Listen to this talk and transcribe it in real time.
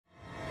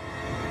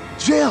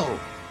Jill!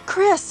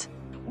 Chris,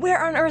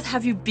 where on earth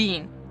have you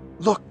been?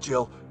 Look,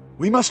 Jill,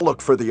 we must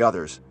look for the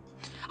others.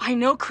 I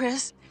know,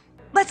 Chris.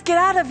 Let's get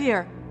out of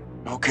here.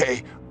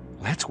 Okay,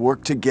 let's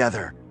work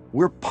together.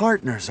 We're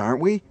partners,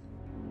 aren't we?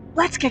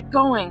 Let's get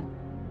going.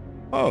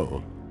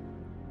 Oh.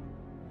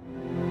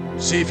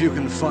 See if you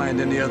can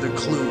find any other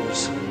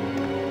clues.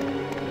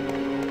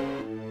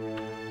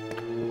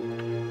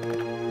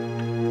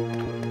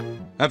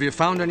 Have you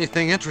found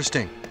anything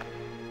interesting?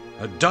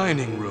 A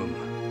dining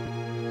room.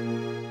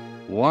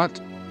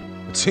 What?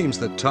 It seems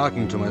that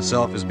talking to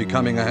myself is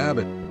becoming a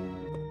habit.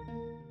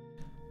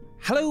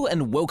 Hello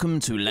and welcome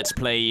to Let's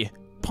Play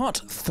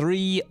Part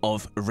 3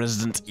 of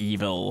Resident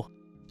Evil.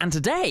 And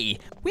today,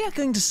 we are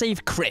going to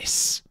save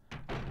Chris.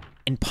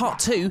 In Part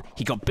 2,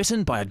 he got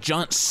bitten by a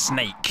giant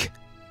snake.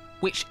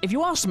 Which, if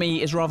you ask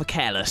me, is rather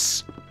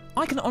careless.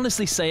 I can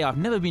honestly say I've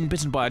never been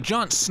bitten by a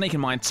giant snake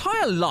in my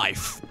entire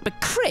life.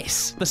 But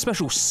Chris, the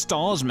special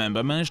STARS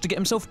member, managed to get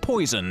himself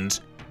poisoned.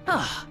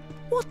 Ah,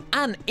 what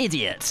an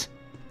idiot.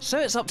 So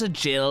it's up to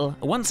Jill,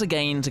 once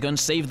again, to go and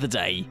save the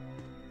day.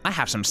 I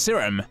have some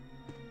serum.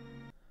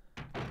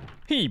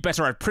 He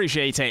better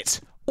appreciate it.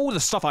 All the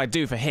stuff I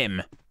do for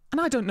him. And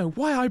I don't know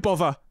why I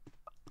bother.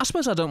 I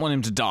suppose I don't want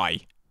him to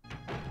die.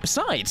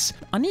 Besides,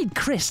 I need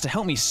Chris to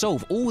help me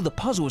solve all the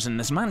puzzles in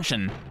this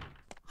mansion.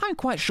 I'm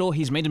quite sure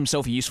he's made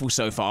himself useful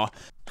so far.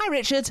 Hi,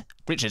 Richard.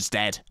 Richard's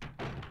dead.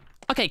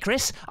 Okay,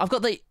 Chris, I've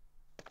got the...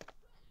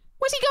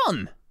 Where's he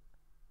gone?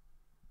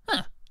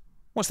 Huh.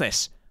 What's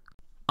this?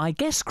 I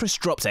guess Chris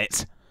dropped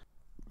it.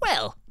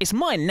 Well, it's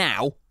mine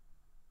now.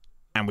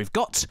 And we've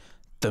got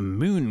the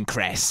moon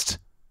crest.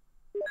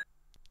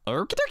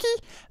 Okie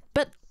dokie.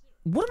 But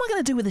what am I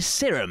going to do with this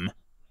serum?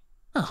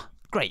 Oh,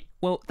 great.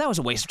 Well, that was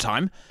a waste of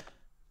time.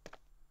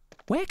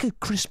 Where could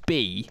Chris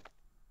be?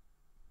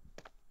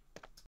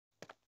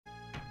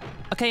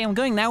 Okay, I'm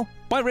going now.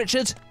 Bye,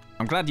 Richard.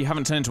 I'm glad you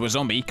haven't turned into a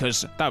zombie,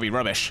 because that would be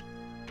rubbish.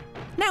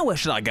 Now where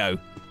should I go?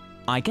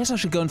 I guess I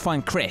should go and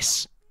find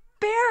Chris.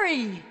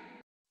 Barry!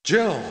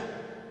 Jill!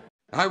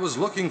 I was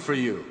looking for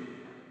you.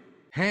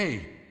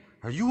 Hey,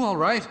 are you all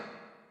right?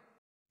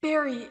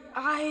 Barry,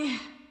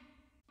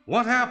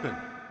 What happened?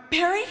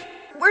 Barry?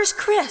 Where's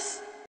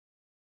Chris?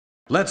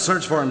 Let's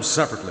search for him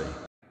separately.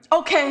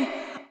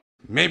 Okay.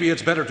 Maybe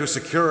it's better to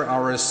secure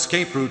our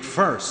escape route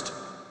first.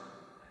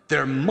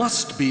 There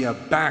must be a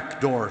back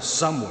door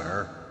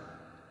somewhere.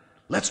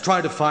 Let's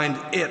try to find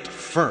it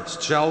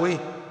first, shall we?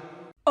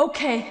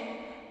 Okay.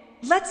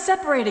 Let's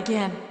separate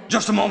again.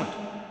 Just a moment.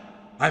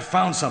 I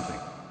found something.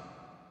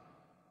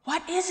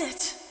 What is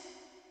it?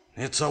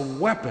 It's a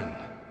weapon.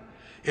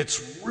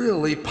 It's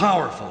really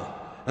powerful,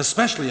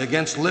 especially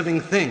against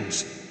living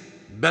things.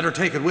 Better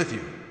take it with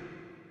you.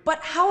 But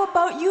how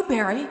about you,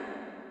 Barry?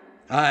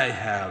 I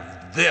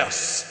have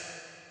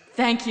this.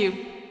 Thank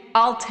you.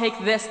 I'll take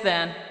this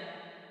then.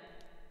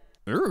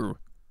 Ooh,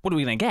 what are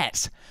we gonna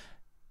get?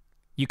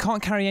 You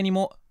can't carry any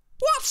more...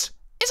 What?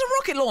 It's a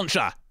rocket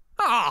launcher!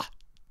 Ah,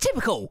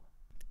 typical.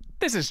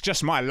 This is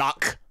just my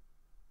luck.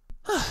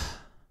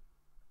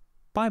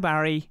 Bye,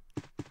 Barry.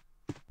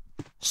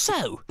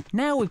 So,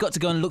 now we've got to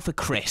go and look for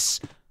Chris.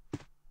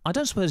 I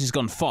don't suppose he's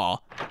gone far.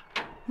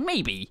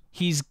 Maybe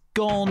he's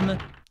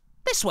gone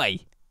this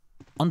way,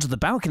 onto the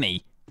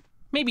balcony.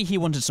 Maybe he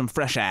wanted some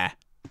fresh air.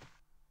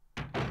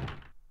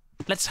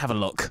 Let's have a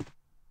look.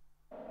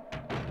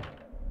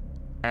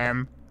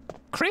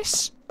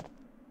 Chris?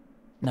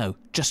 No,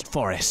 just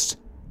Forrest.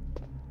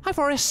 Hi,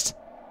 Forrest.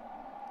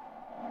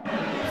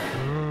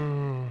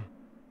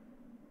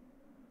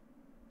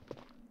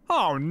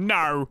 Oh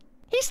no!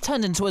 He's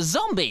turned into a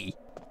zombie!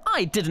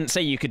 I didn't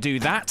say you could do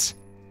that.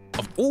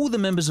 Of all the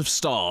members of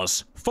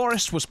STARS,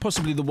 Forrest was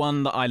possibly the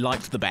one that I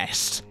liked the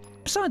best.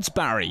 Besides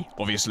Barry,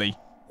 obviously.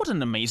 What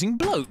an amazing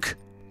bloke.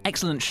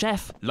 Excellent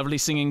chef, lovely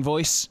singing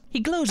voice.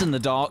 He glows in the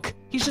dark.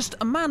 He's just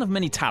a man of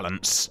many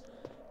talents.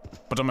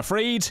 But I'm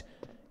afraid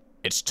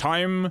it's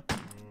time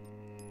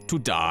to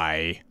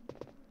die.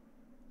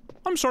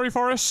 I'm sorry,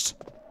 Forrest.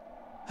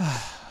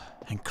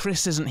 And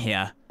Chris isn't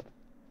here.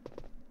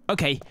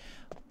 Okay,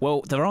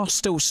 well, there are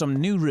still some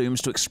new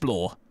rooms to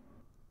explore.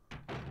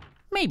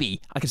 Maybe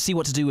I could see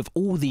what to do with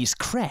all these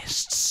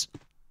crests.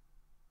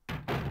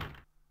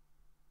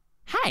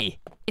 Hey,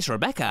 it's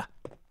Rebecca.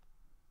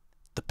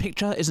 The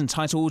picture is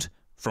entitled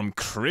From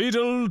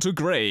Cradle to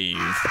Grave.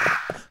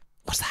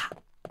 What's that?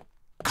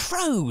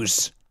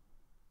 Crows!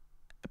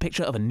 A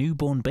picture of a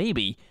newborn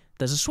baby.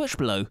 There's a switch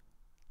below.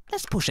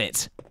 Let's push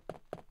it.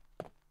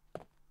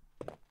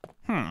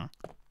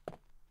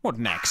 What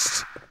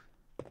next?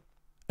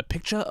 A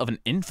picture of an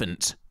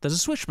infant. There's a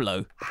switch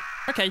below.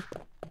 Okay.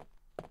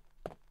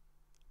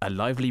 A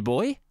lively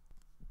boy?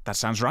 That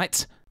sounds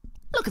right.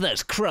 Look at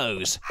those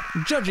crows,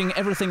 judging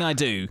everything I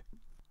do.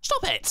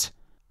 Stop it!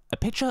 A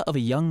picture of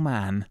a young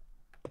man.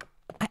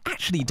 I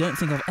actually don't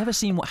think I've ever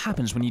seen what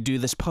happens when you do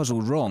this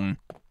puzzle wrong.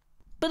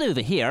 But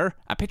over here,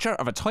 a picture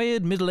of a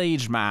tired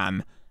middle-aged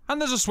man. And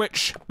there's a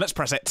switch. Let's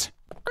press it.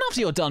 And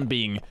after you're done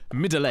being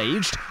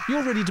middle-aged,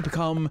 you're ready to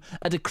become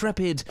a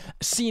decrepit,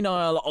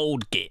 senile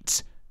old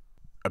git.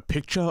 A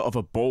picture of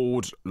a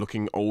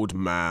bald-looking old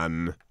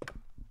man.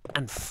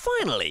 And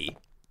finally,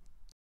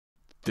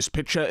 This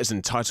picture is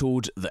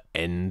entitled The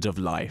End of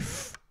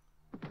Life.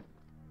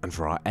 And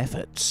for our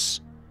efforts,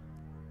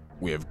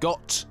 we have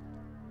got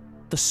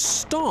the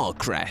star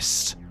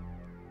crest.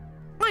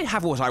 I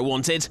have what I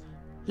wanted.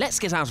 Let's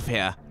get out of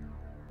here.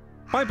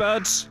 Bye,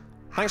 birds.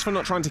 Thanks for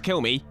not trying to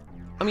kill me.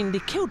 I mean, they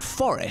killed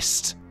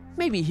Forrest.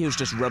 Maybe he was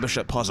just rubbish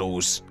at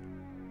puzzles.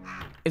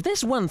 If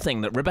there's one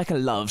thing that Rebecca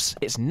loves,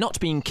 it's not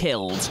being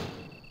killed.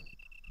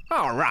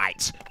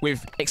 Alright,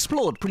 we've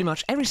explored pretty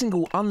much every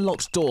single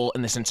unlocked door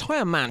in this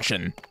entire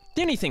mansion.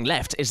 The only thing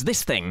left is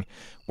this thing.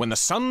 When the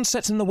sun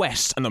sets in the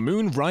west and the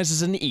moon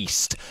rises in the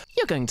east,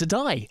 you're going to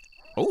die.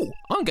 Oh,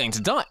 I'm going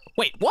to die.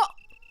 Wait, what?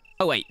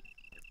 Oh wait,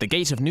 the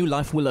gate of new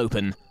life will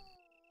open.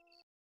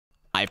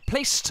 I've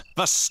placed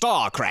the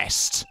star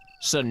crest.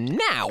 So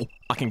now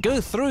I can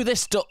go through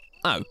this door.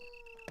 Oh,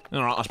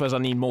 alright, I suppose I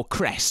need more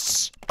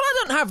crests. But I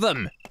don't have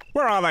them.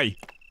 Where are they?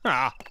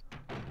 Ah.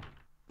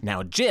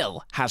 Now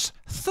Jill has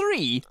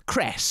 3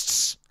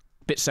 crests.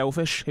 Bit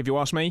selfish, if you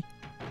ask me.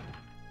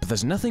 But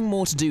there's nothing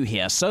more to do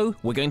here, so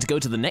we're going to go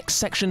to the next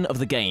section of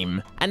the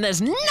game. And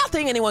there's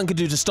nothing anyone can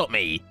do to stop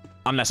me.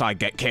 Unless I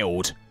get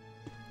killed.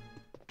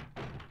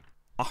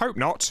 I hope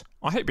not.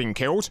 I hate being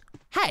killed.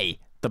 Hey,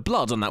 the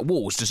blood on that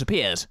wall's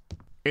disappeared.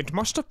 It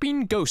must have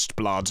been ghost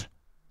blood.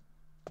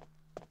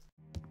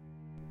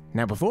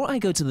 Now before I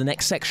go to the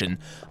next section,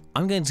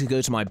 I'm going to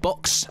go to my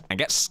box and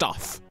get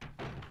stuff.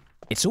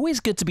 It's always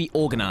good to be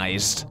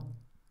organised.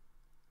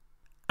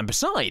 And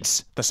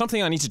besides, there's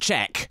something I need to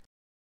check.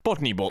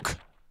 Botany book.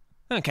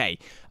 Okay,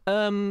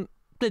 blah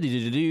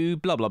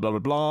blah blah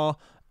blah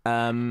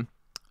blah.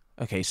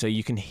 Okay, so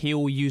you can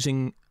heal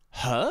using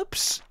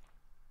herbs?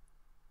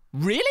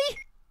 Really?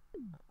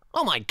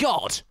 Oh my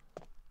god!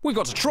 We've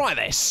got to try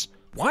this!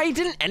 Why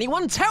didn't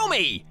anyone tell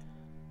me?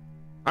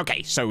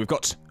 Okay, so we've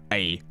got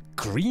a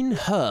green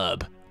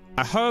herb.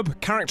 A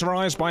herb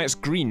characterised by its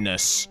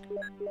greenness.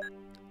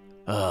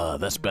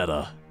 That's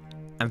better.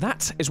 And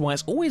that is why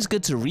it's always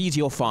good to read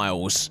your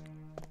files.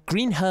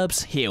 Green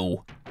herbs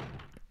heal.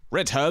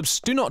 Red herbs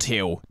do not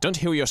heal. Don't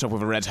heal yourself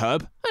with a red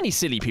herb. Only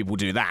silly people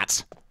do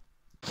that.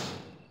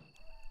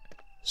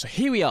 So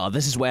here we are,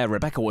 this is where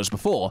Rebecca was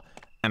before,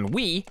 and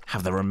we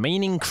have the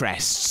remaining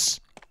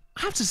crests.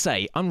 I have to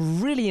say, I'm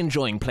really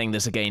enjoying playing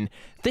this again.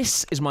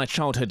 This is my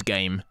childhood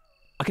game.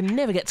 I can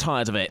never get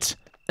tired of it.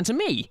 And to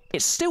me,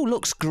 it still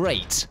looks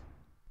great.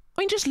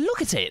 I mean, just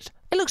look at it.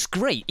 It looks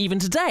great even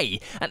today.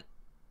 And,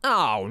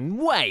 oh,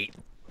 wait.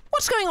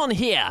 What's going on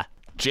here?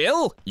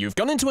 Jill, you've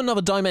gone into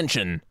another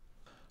dimension.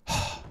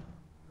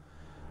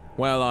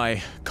 Well,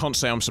 I can't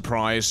say I'm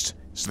surprised.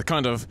 It's the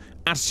kind of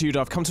attitude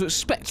I've come to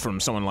expect from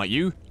someone like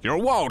you. You're a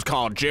wild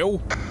card,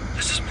 Jill.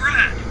 This is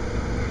Brad.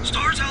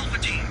 Stars Alpha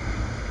Team.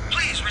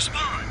 Please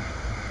respond.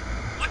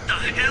 What the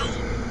hell?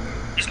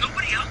 Is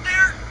nobody out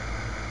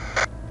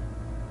there?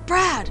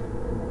 Brad,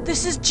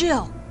 this is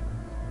Jill.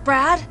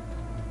 Brad?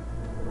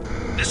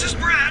 This is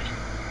Brad.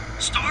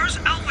 Stars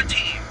Alpha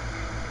Team.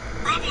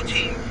 Bravo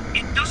Team.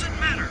 It doesn't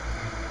matter.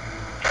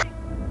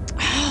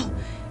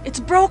 It's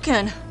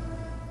broken.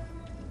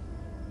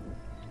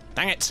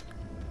 Dang it.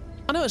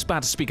 I know it's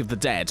bad to speak of the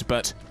dead,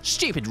 but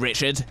stupid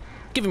Richard,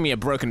 giving me a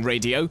broken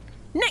radio.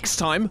 Next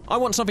time, I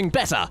want something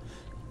better.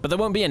 But there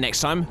won't be a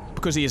next time,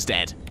 because he is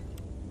dead.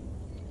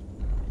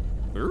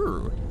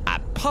 Ooh, a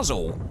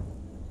puzzle.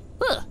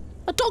 Ugh,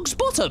 a dog's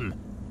bottom.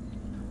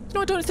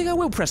 No, I don't think I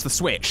will press the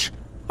switch.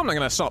 I'm not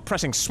going to start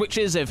pressing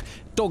switches if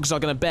dogs are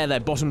going to bare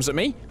their bottoms at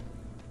me.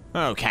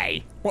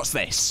 Okay, what's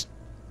this?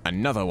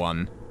 Another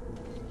one.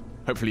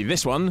 Hopefully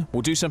this one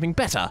will do something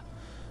better.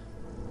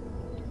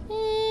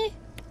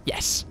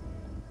 Yes.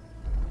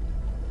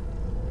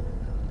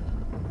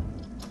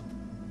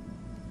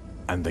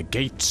 And the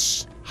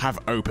gates have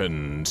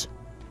opened.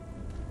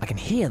 I can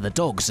hear the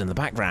dogs in the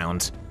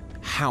background,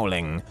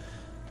 howling.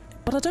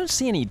 But I don't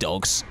see any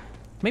dogs.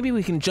 Maybe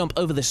we can jump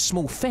over this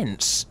small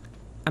fence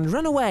and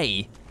run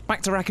away,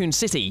 back to Raccoon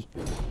City.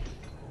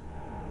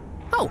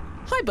 Oh,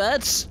 hi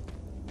birds.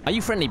 Are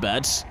you friendly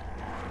birds?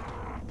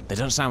 They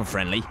don't sound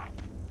friendly.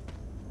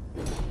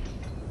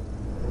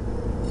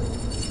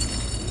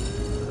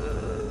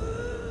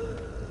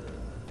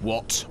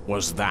 What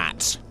was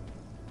that?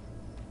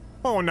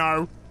 Oh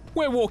no,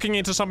 we're walking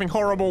into something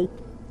horrible.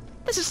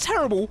 This is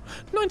terrible.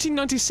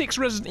 1996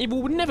 Resident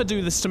Evil would never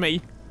do this to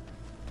me.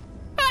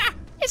 Ah,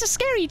 it's a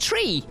scary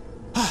tree.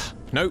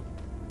 No,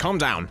 calm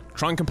down.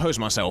 Try and compose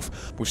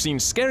myself. We've seen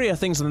scarier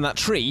things than that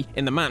tree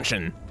in the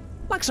mansion.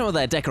 Like some of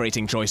their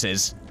decorating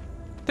choices.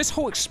 This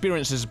whole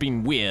experience has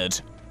been weird.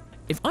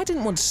 If I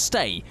didn't want to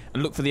stay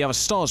and look for the other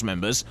STARS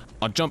members,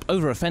 I'd jump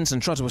over a fence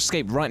and try to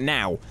escape right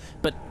now.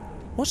 But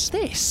what's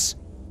this?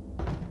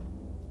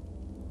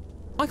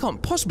 I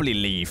can't possibly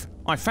leave.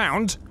 I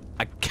found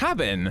a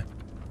cabin.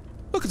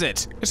 Look at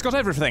it. It's got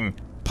everything.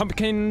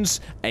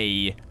 Pumpkins,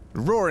 a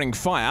roaring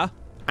fire,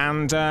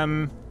 and,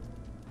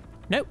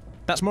 Nope,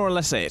 that's more or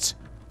less it.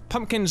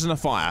 Pumpkins and a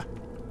fire.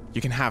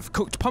 You can have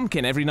cooked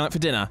pumpkin every night for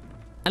dinner.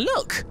 And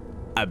look,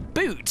 a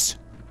boot.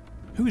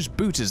 Whose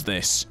boot is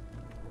this?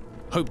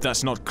 Hope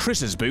that's not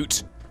Chris's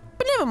boot.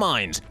 But never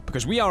mind,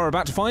 because we are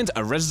about to find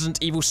a Resident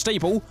Evil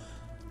staple.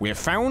 We have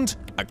found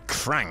a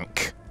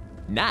crank.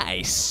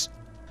 Nice.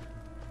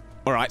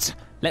 Alright,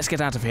 let's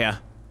get out of here.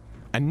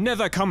 And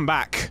never come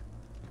back.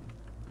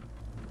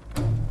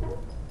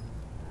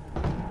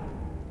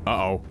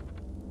 Uh-oh.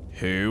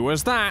 Who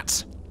was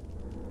that?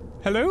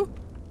 Hello?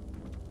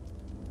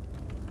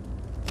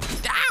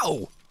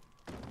 Ow!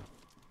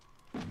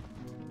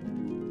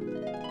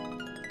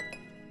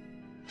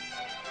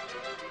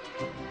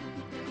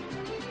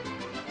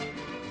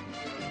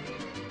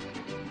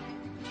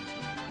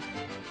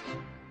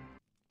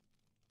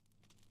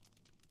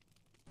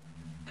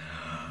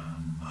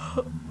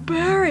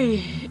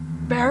 Barry?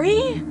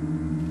 Barry?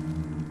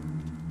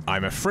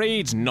 I'm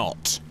afraid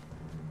not.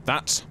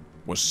 That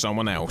was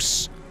someone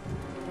else.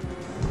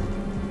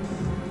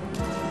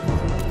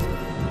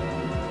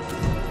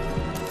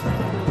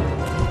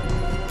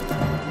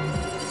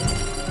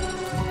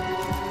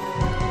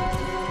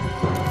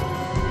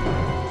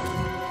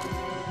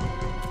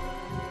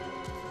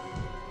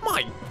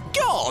 My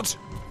God!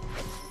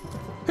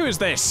 Who is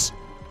this?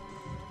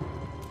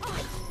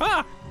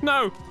 Ah!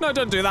 No! No,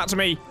 don't do that to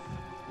me!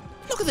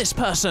 Look at this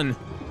person!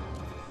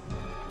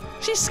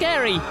 She's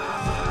scary!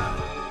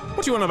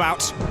 What are you on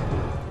about?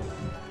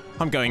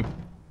 I'm going.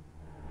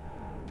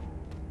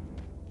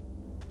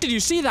 Did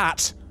you see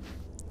that?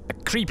 A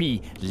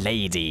creepy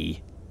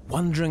lady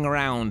wandering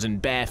around in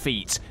bare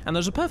feet, and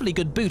there's a perfectly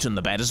good boot on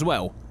the bed as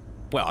well.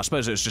 Well, I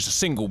suppose it was just a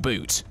single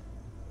boot.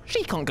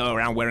 She can't go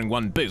around wearing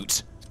one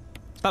boot.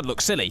 That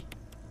looks silly.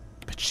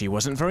 But she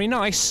wasn't very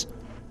nice.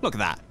 Look at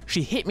that.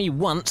 She hit me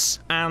once,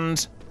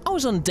 and I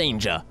was in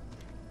danger.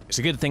 It's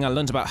a good thing I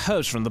learnt about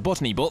herbs from the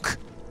botany book.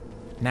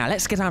 Now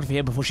let's get out of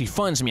here before she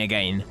finds me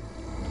again.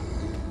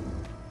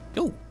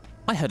 Oh,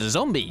 I heard a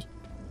zombie.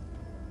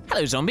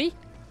 Hello, zombie.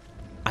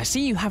 I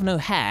see you have no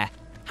hair.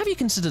 Have you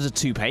considered a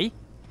toupee?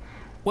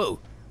 Whoa,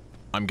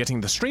 I'm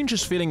getting the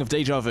strangest feeling of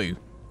deja vu.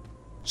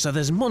 So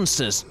there's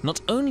monsters, not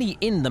only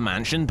in the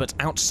mansion, but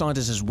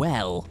outsiders as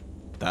well.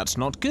 That's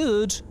not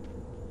good.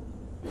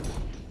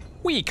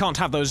 We can't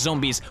have those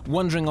zombies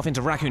wandering off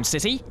into Raccoon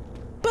City.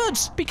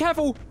 Birds, be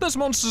careful, there's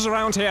monsters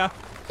around here.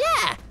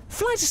 Yeah,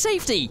 fly to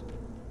safety.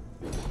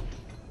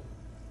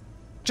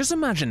 Just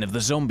imagine if the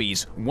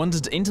zombies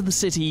wandered into the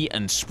city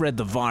and spread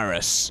the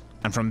virus.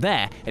 And from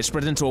there, it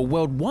spread into a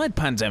worldwide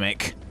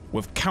pandemic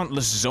with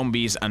countless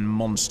zombies and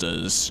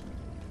monsters.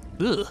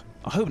 Ugh,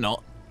 I hope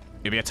not.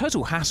 It'd be a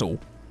total hassle.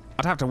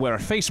 I'd have to wear a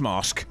face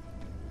mask.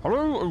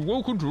 Hello and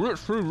welcome to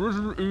Let's Play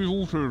Resident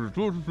Evil.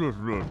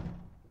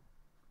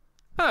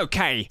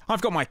 Okay,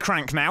 I've got my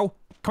crank now.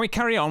 Can we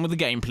carry on with the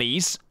game,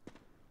 please?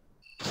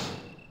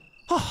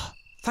 Oh,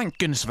 thank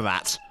goodness for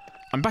that.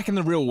 I'm back in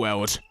the real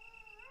world.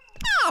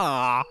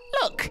 Ah,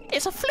 look,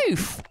 it's a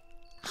floof.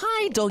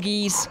 Hi,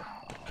 doggies.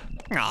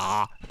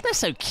 Ah, they're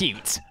so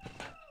cute.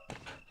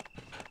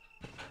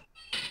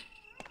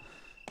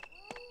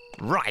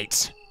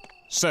 Right,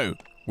 so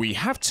we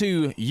have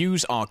to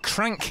use our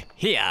crank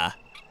here.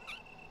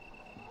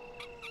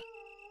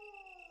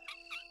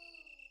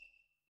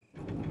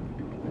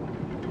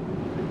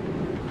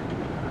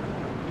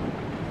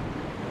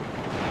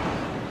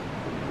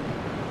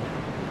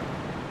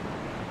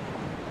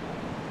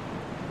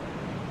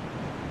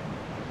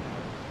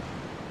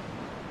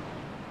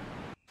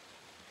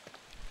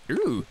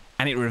 Ooh,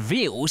 and it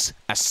reveals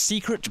a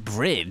secret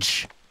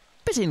bridge.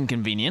 Bit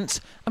inconvenient.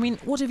 I mean,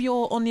 what if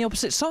you're on the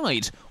opposite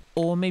side?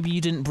 Or maybe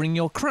you didn't bring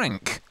your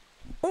crank?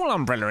 All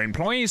Umbrella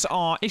employees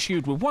are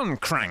issued with one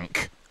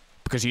crank,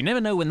 because you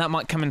never know when that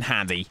might come in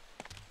handy.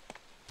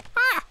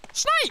 Ah!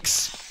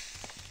 Snakes!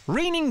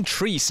 Raining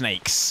tree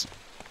snakes.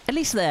 At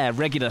least they're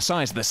regular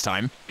size this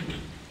time.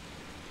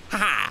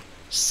 Haha!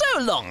 So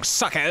long,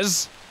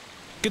 suckers!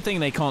 Good thing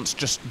they can't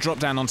just drop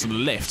down onto the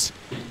lift.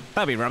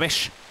 That'd be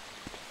rubbish.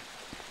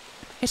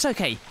 It's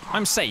okay,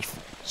 I'm safe.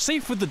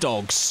 Safe with the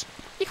dogs.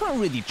 You can't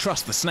really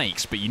trust the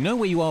snakes, but you know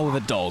where you are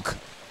with a dog.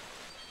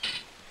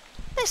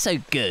 They're so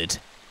good.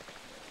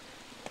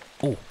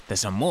 Oh,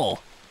 there's some more.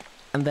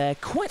 And they're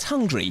quite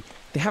hungry.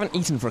 They haven't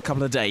eaten for a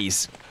couple of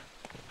days.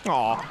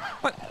 Aw,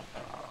 what?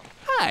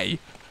 Hey,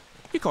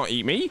 you can't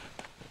eat me.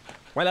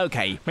 Well,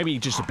 okay, maybe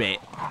just a bit.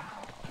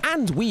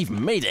 And we've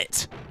made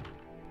it.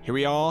 Here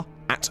we are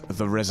at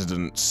the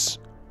residence.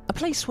 A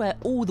place where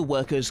all the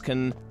workers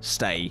can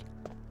stay.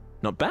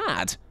 Not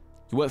bad.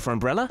 You work for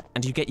Umbrella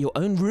and you get your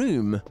own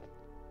room.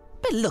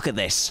 But look at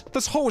this.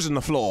 There's holes in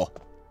the floor.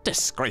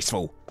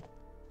 Disgraceful.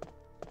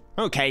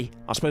 Okay,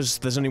 I suppose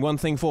there's only one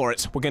thing for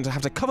it. We're going to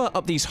have to cover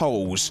up these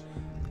holes.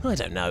 I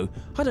don't know.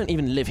 I don't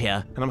even live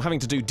here and I'm having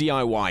to do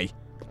DIY.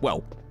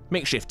 Well,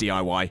 makeshift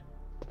DIY.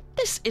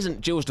 This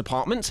isn't Jill's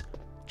department.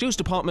 Jill's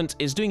department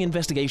is doing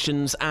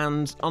investigations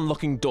and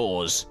unlocking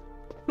doors.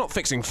 Not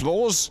fixing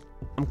floors.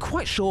 I'm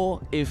quite sure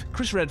if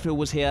Chris Redfield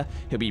was here,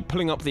 he'd be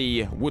pulling up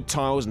the wood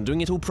tiles and doing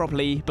it all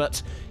properly,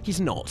 but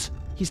he's not.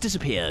 He's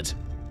disappeared.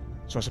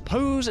 So I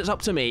suppose it's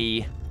up to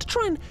me to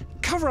try and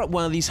cover up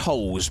one of these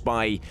holes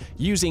by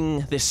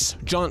using this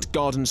giant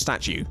garden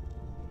statue.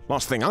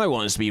 Last thing I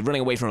want is to be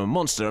running away from a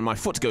monster and my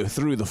foot go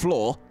through the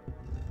floor.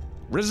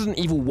 Resident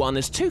Evil 1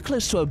 is too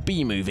close to a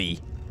B movie.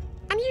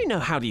 And you know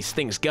how these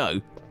things go.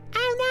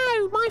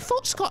 Oh no, my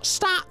foot's got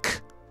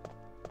stuck.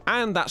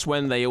 And that's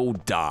when they all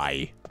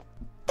die.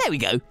 There we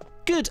go.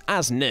 Good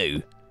as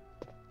new.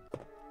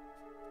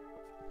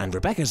 And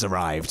Rebecca's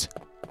arrived.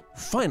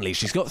 Finally,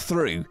 she's got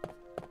through.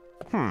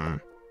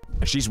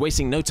 She's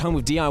wasting no time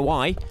with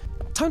DIY.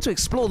 Time to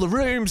explore the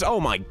rooms. Oh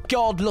my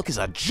god, look, it's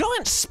a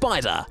giant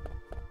spider.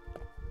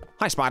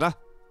 Hi, spider.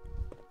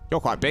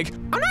 You're quite big.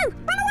 Oh no,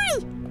 run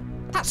away!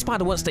 That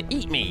spider wants to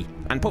eat me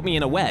and put me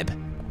in a web.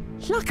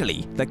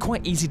 Luckily, they're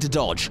quite easy to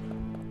dodge.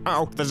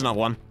 Oh, there's another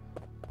one.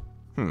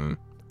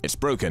 It's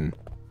broken.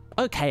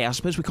 Okay, I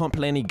suppose we can't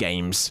play any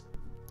games.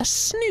 A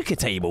snooker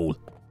table.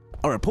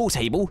 Or a pool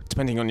table,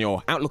 depending on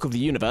your outlook of the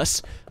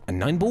universe. A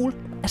 9-ball,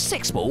 a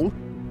 6-ball,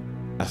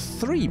 a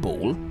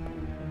 3-ball.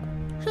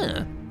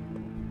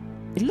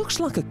 It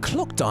looks like a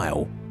clock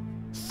dial.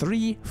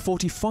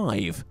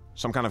 3:45.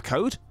 Some kind of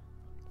code?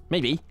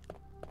 Maybe.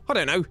 I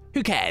don't know.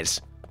 Who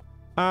cares?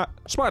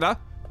 Spider,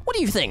 what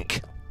do you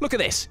think? Look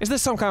at this. Is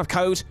this some kind of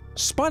code?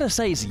 Spider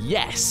says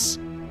yes.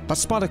 But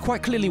Spider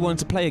quite clearly wanted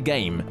to play a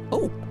game.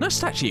 Oh, nice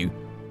statue.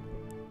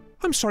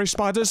 I'm sorry,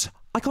 Spiders.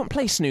 I can't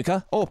play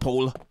snooker or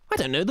pool. I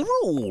don't know the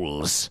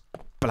rules.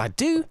 But I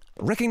do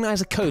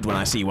recognize a code when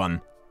I see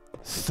one.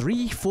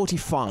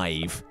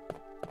 3:45.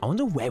 I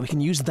wonder where we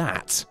can use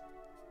that.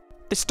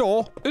 This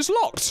door is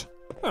locked.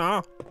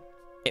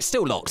 It's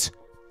still locked.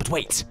 But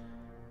wait.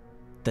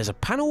 There's a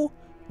panel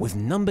with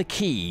number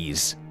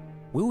keys.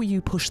 Will you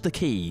push the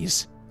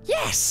keys?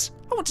 Yes!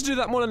 I want to do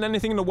that more than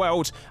anything in the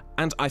world.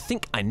 And I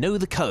think I know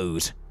the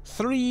code.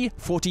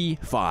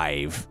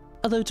 3:45.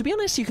 Although, to be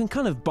honest, you can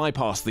kind of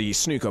bypass the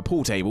snooker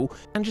pool table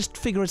and just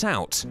figure it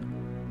out.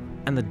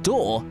 And the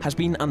door has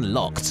been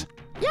unlocked.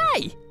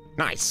 Yay!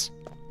 Nice.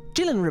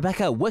 Jill and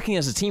Rebecca working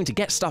as a team to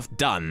get stuff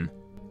done.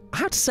 I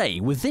have to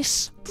say, with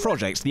this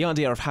project, the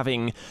idea of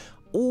having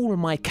all of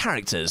my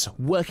characters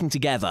working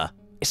together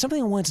is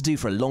something I wanted to do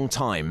for a long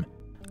time.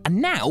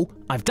 And now,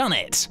 I've done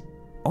it!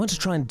 I want to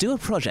try and do a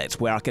project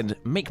where I can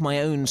make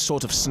my own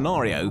sort of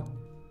scenario,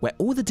 where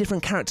all the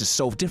different characters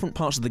solve different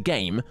parts of the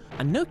game,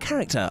 and no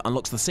character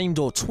unlocks the same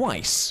door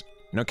twice.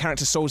 No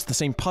character solves the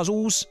same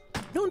puzzles,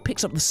 no one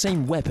picks up the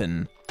same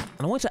weapon,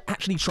 and I want to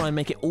actually try and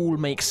make it all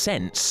make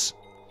sense.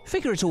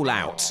 Figure it all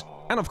out,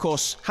 and of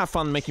course, have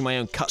fun making my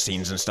own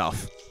cutscenes and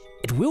stuff.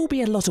 It will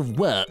be a lot of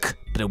work,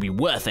 but it'll be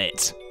worth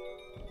it.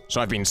 So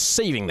I've been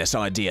saving this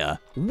idea,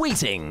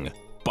 waiting,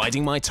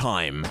 biding my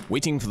time,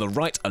 waiting for the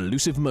right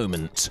elusive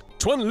moment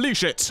to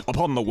unleash it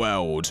upon the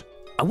world.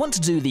 I want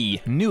to do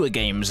the newer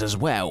games as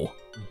well,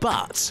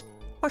 but,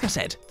 like I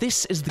said,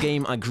 this is the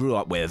game I grew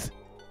up with.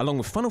 Along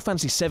with Final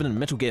Fantasy VII and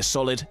Metal Gear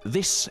Solid,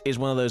 this is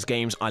one of those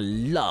games I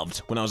loved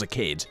when I was a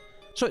kid,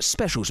 so it's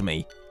special to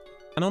me.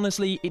 And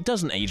honestly, it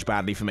doesn't age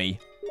badly for me.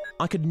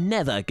 I could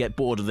never get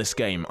bored of this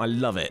game, I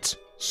love it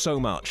so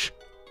much.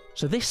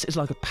 So this is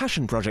like a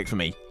passion project for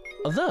me.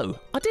 Although,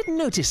 I did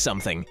notice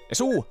something.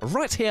 It's all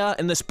right here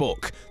in this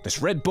book,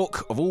 this red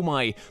book of all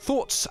my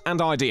thoughts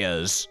and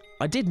ideas.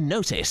 I did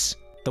notice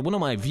that one of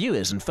my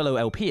viewers and fellow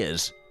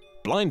LPers,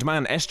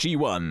 Blindman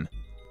SG1,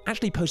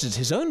 actually posted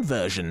his own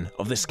version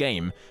of this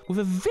game with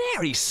a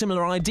very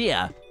similar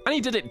idea, and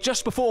he did it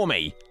just before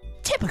me.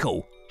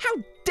 Typical! How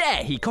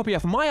dare he copy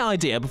off my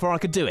idea before I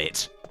could do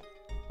it?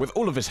 With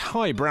all of his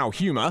highbrow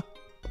humour.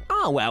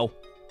 Ah well,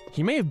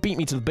 he may have beat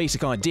me to the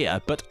basic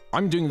idea, but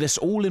I'm doing this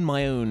all in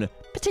my own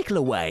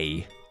particular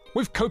way,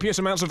 with copious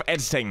amounts of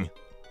editing, and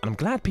I'm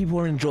glad people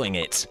are enjoying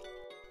it.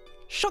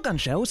 Shotgun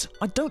shells?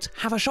 I don't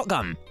have a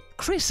shotgun.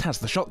 Chris has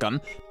the shotgun,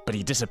 but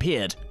he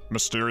disappeared.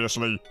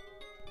 Mysteriously.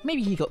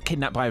 Maybe he got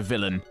kidnapped by a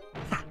villain.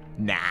 Ha,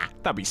 nah,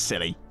 that'd be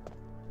silly.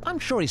 I'm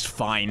sure he's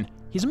fine.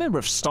 He's a member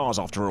of STARS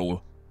after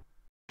all.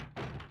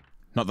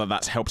 Not that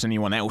that's helped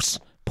anyone else.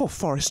 Poor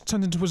Forrest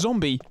turned into a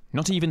zombie.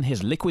 Not even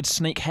his liquid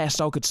snake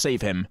hairstyle could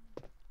save him.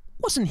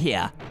 What's in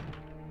here?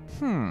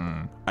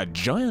 A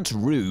giant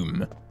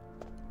room.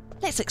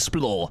 Let's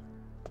explore.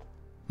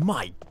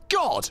 My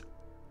god!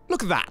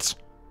 Look at that!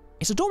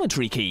 It's a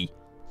dormitory key,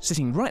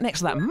 sitting right next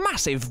to that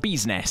massive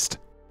bee's nest.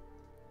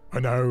 I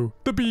know.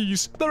 The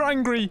bees, they're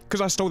angry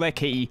because I stole their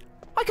key.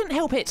 I couldn't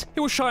help it. It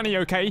was shiny,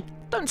 okay?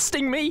 Don't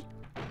sting me.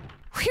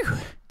 Phew.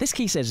 This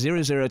key says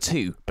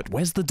 002, but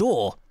where's the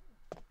door?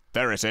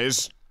 There it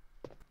is.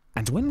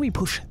 And when we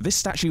push this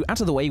statue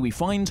out of the way, we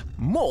find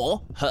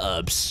more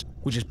herbs,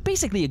 which is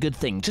basically a good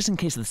thing, just in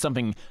case there's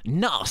something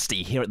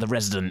nasty here at the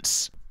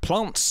residence.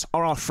 Plants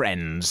are our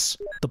friends.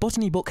 The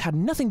botany book had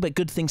nothing but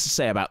good things to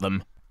say about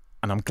them,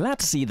 and I'm glad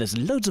to see there's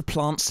loads of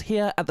plants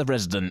here at the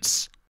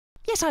residence.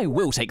 Yes, I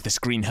will take this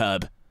green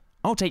herb.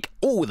 I'll take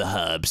all the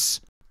herbs.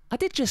 I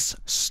did just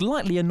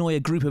slightly annoy a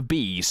group of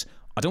bees.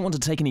 I don't want to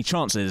take any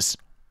chances.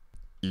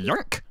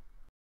 Yoink!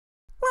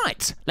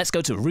 Right, let's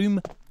go to room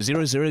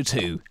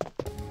 002.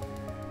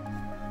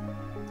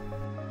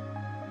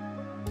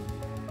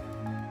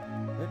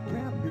 It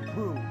can't be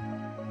true.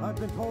 I've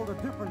been told a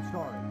different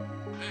story.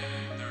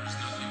 There's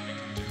nothing we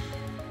can do.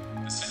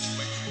 The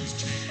situation is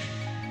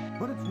changing.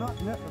 but it's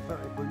not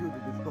necessary for you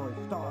to destroy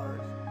stars.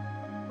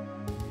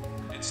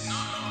 It's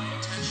not my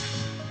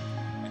intention.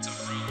 It's a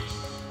fruit.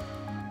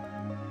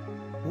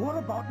 What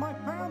about my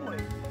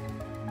family?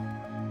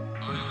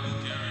 I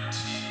will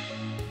guarantee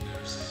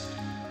their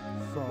safety.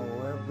 So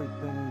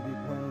everything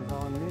depends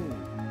on me,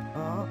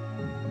 huh?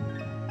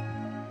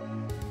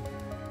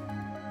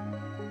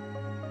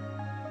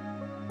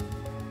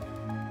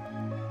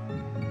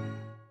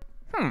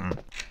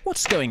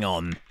 What's going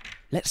on?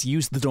 Let's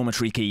use the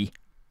dormitory key.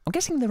 I'm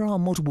guessing there are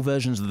multiple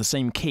versions of the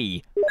same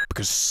key,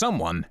 because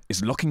someone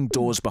is locking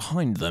doors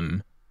behind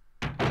them.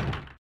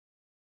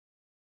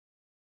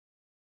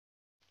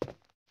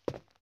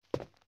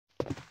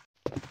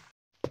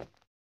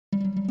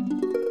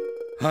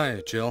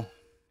 Hi, Jill.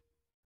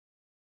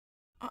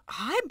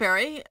 Hi,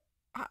 Barry.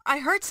 I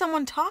heard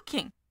someone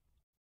talking.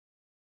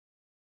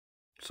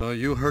 So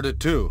you heard it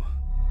too.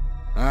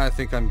 I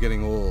think I'm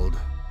getting old.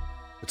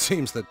 It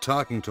seems that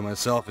talking to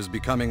myself is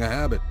becoming a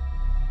habit.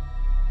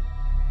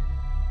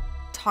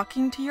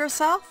 Talking to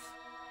yourself?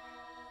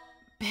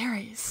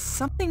 Barry,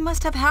 something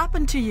must have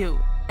happened to you.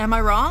 Am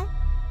I wrong?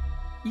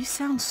 You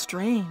sound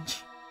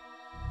strange.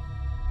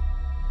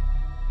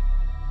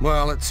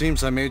 Well, it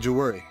seems I made you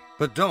worry,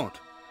 but don't.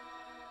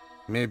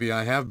 Maybe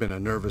I have been a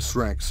nervous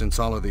wreck since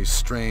all of these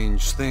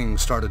strange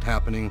things started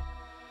happening.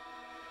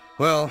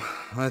 Well,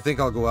 I think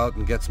I'll go out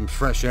and get some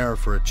fresh air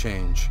for a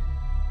change.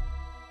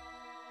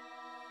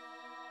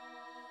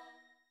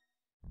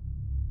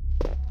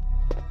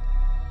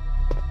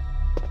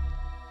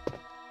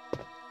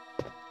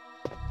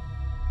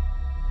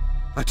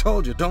 I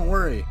told you, don't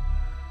worry.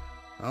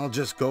 I'll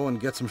just go and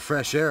get some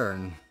fresh air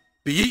and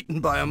be eaten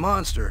by a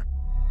monster.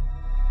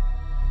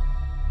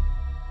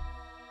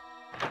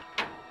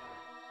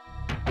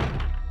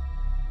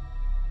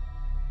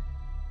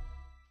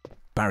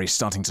 Barry's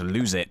starting to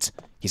lose it.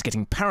 He's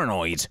getting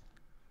paranoid.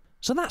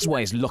 So that's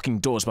why he's locking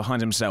doors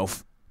behind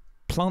himself.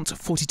 Plant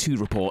 42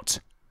 report.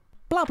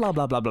 Blah blah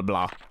blah blah blah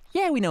blah.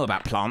 Yeah, we know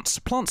about plants.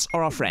 Plants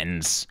are our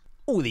friends.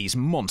 All these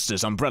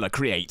monsters Umbrella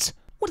create.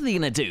 What are they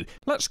gonna do?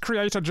 Let's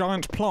create a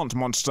giant plant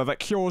monster that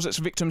cures its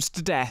victims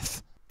to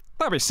death.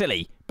 That'd be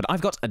silly, but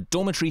I've got a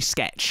dormitory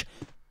sketch.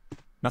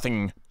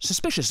 Nothing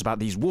suspicious about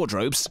these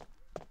wardrobes.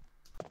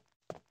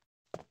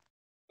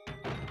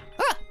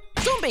 Ah!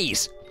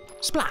 Zombies!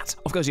 Splat!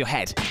 Off goes your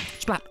head.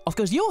 Splat! Off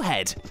goes your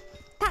head.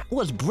 That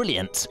was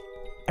brilliant.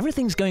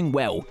 Everything's going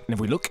well, and if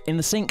we look in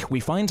the sink, we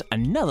find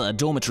another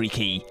dormitory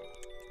key.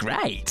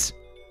 Great!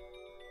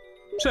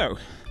 So,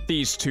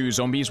 these two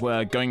zombies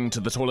were going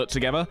to the toilet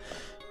together.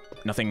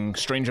 Nothing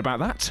strange about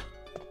that.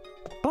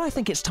 But I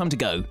think it's time to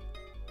go.